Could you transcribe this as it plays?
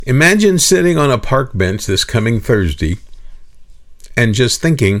Imagine sitting on a park bench this coming Thursday and just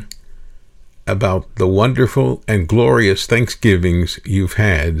thinking about the wonderful and glorious Thanksgivings you've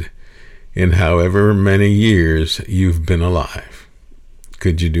had in however many years you've been alive.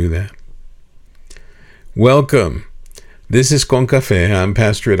 Could you do that? Welcome. This is Con Café. I'm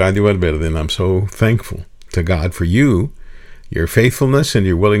Pastor Radio Valverde, and I'm so thankful to God for you, your faithfulness, and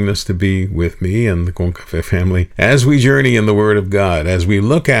your willingness to be with me and the Con Café family as we journey in the Word of God, as we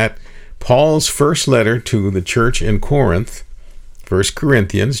look at Paul's first letter to the church in Corinth, 1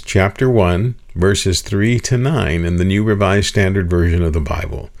 Corinthians chapter 1, verses 3 to 9 in the New Revised Standard Version of the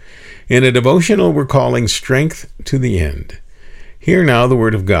Bible. In a devotional we're calling Strength to the End. Hear now the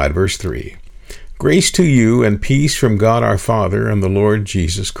Word of God, verse 3. Grace to you and peace from God our Father and the Lord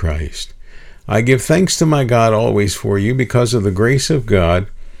Jesus Christ. I give thanks to my God always for you because of the grace of God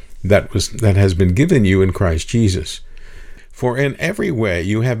that has been given you in Christ Jesus. For in every way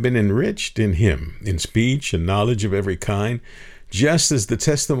you have been enriched in him, in speech and knowledge of every kind, just as the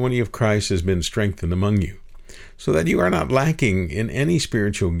testimony of Christ has been strengthened among you, so that you are not lacking in any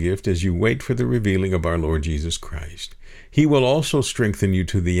spiritual gift as you wait for the revealing of our Lord Jesus Christ. He will also strengthen you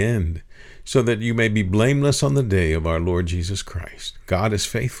to the end, so that you may be blameless on the day of our Lord Jesus Christ. God is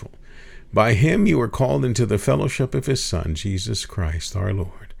faithful. By him you are called into the fellowship of his Son, Jesus Christ, our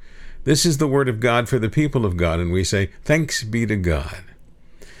Lord. This is the word of God for the people of God, and we say, thanks be to God.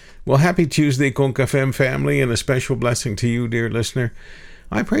 Well, happy Tuesday, Con Café family, and a special blessing to you, dear listener.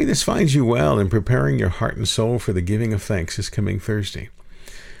 I pray this finds you well in preparing your heart and soul for the giving of thanks this coming Thursday.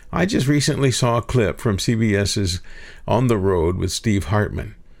 I just recently saw a clip from CBS's On the Road with Steve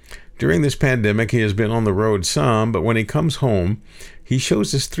Hartman. During this pandemic, he has been on the road some, but when he comes home, he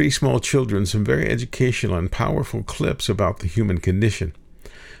shows his three small children some very educational and powerful clips about the human condition.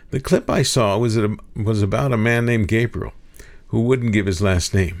 The clip I saw was about a man named Gabriel, who wouldn't give his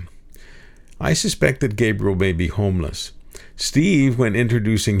last name. I suspect that Gabriel may be homeless. Steve, when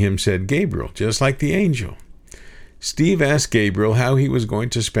introducing him, said Gabriel, just like the angel. Steve asked Gabriel how he was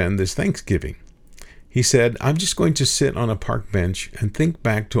going to spend this Thanksgiving. He said, I'm just going to sit on a park bench and think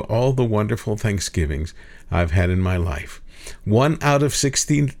back to all the wonderful Thanksgivings I've had in my life. 1 out of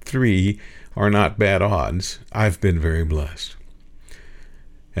 63 are not bad odds. I've been very blessed.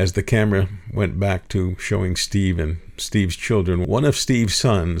 As the camera went back to showing Steve and Steve's children, one of Steve's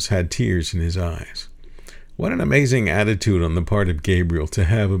sons had tears in his eyes. What an amazing attitude on the part of Gabriel to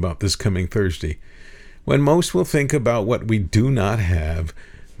have about this coming Thursday, when most will think about what we do not have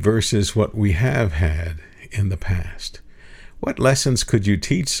versus what we have had in the past. What lessons could you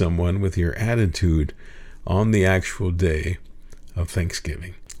teach someone with your attitude on the actual day of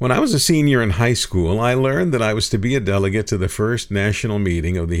Thanksgiving? When I was a senior in high school, I learned that I was to be a delegate to the first national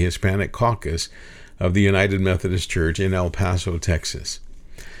meeting of the Hispanic Caucus of the United Methodist Church in El Paso, Texas.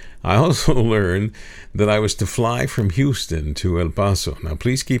 I also learned that I was to fly from Houston to El Paso. Now,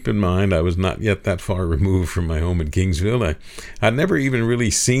 please keep in mind, I was not yet that far removed from my home in Kingsville. I'd never even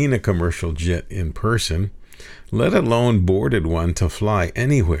really seen a commercial jet in person, let alone boarded one to fly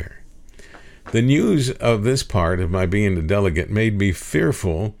anywhere. The news of this part of my being a delegate made me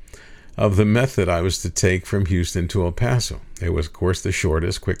fearful of the method I was to take from Houston to El Paso. It was, of course, the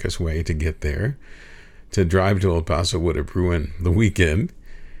shortest, quickest way to get there. To drive to El Paso would have ruined the weekend.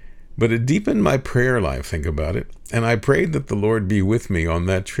 But it deepened my prayer life, think about it, and I prayed that the Lord be with me on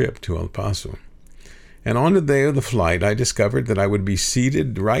that trip to El Paso. And on the day of the flight, I discovered that I would be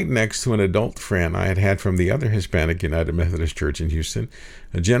seated right next to an adult friend I had had from the other Hispanic United Methodist Church in Houston,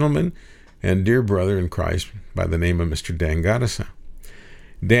 a gentleman and dear brother in Christ by the name of Mr. Dan Garza.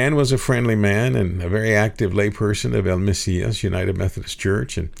 Dan was a friendly man and a very active layperson of El Mesias United Methodist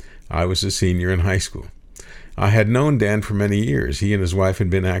Church, and I was a senior in high school. I had known Dan for many years. He and his wife had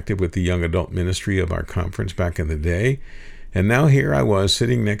been active with the young adult ministry of our conference back in the day, and now here I was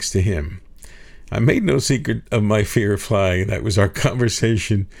sitting next to him. I made no secret of my fear of flying. That was our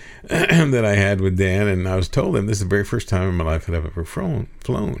conversation that I had with Dan, and I was told him this is the very first time in my life that I've ever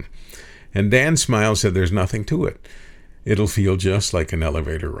flown. And Dan smiled, said, there's nothing to it. It'll feel just like an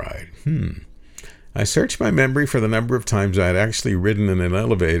elevator ride. I searched my memory for the number of times I had actually ridden in an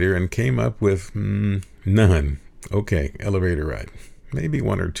elevator and came up with none. Okay, elevator ride. Maybe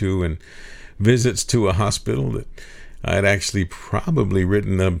 1 or 2, and visits to a hospital that I had actually probably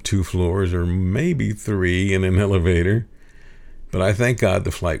ridden up 2 floors or maybe 3 in an elevator. But I thank God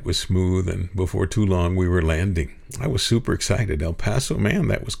the flight was smooth, and before too long we were landing. I was super excited. El Paso, man,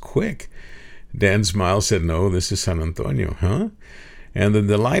 that was quick. Dan smiled, said, no, this is San Antonio, huh? And the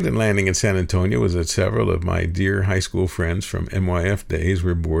delight in landing in San Antonio was that several of my dear high school friends from MYF days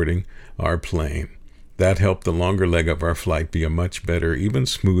were boarding our plane. That helped the longer leg of our flight be a much better, even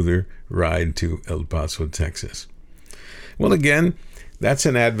smoother ride to El Paso, Texas. Well, again, that's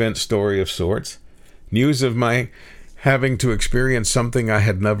an Advent story of sorts. News of my having to experience something I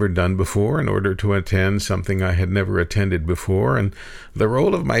had never done before in order to attend something I had never attended before, and the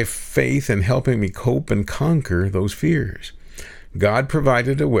role of my faith in helping me cope and conquer those fears. God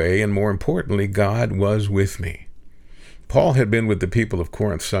provided a way, and more importantly, God was with me. Paul had been with the people of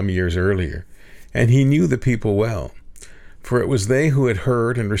Corinth some years earlier, and he knew the people well, for it was they who had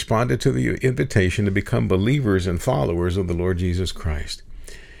heard and responded to the invitation to become believers and followers of the Lord Jesus Christ.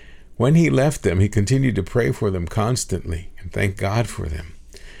 When he left them, he continued to pray for them constantly and thank God for them.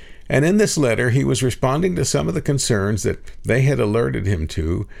 And in this letter, he was responding to some of the concerns that they had alerted him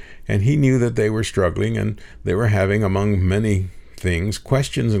to, and he knew that they were struggling and they were having, among many things,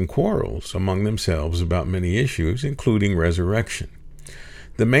 questions and quarrels among themselves about many issues, including resurrection.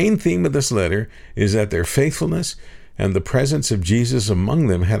 The main theme of this letter is that their faithfulness and the presence of Jesus among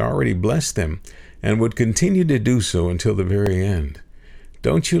them had already blessed them and would continue to do so until the very end.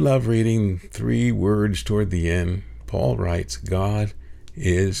 Don't you love reading 3 words toward the end? Paul writes, God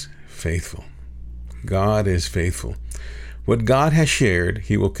is faithful. God is faithful. What God has shared,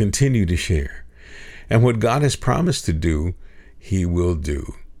 he will continue to share. And what God has promised to do, he will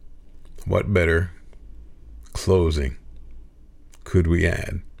do. What better closing could we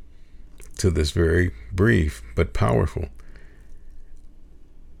add to this very brief but powerful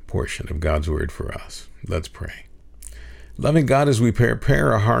portion of God's word for us? Let's pray. Loving God, as we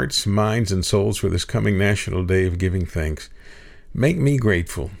prepare our hearts, minds, and souls for this coming National Day of Giving Thanks, make me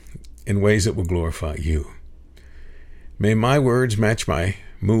grateful in ways that will glorify you. May my words match my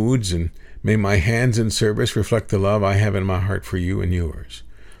moods, and may my hands in service reflect the love I have in my heart for you and yours.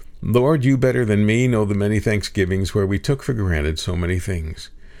 Lord, you better than me know the many Thanksgivings where we took for granted so many things.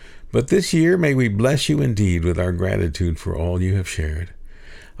 But this year, may we bless you indeed with our gratitude for all you have shared.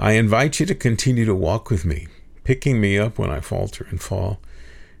 I invite you to continue to walk with me, picking me up when I falter and fall,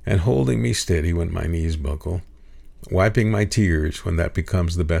 and holding me steady when my knees buckle, wiping my tears when that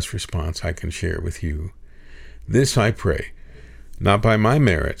becomes the best response I can share with you. This I pray, not by my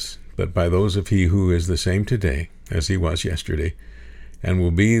merits, but by those of he who is the same today as he was yesterday, and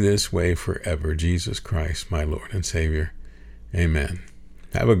will be this way forever, Jesus Christ, my Lord and Savior. Amen.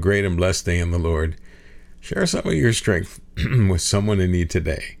 Have a great and blessed day in the Lord. Share some of your strength with someone in need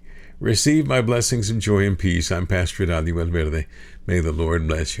today. Receive my blessings of joy and peace. I'm Pastor Adadio Valverde. May the Lord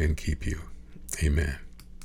bless you and keep you. Amen.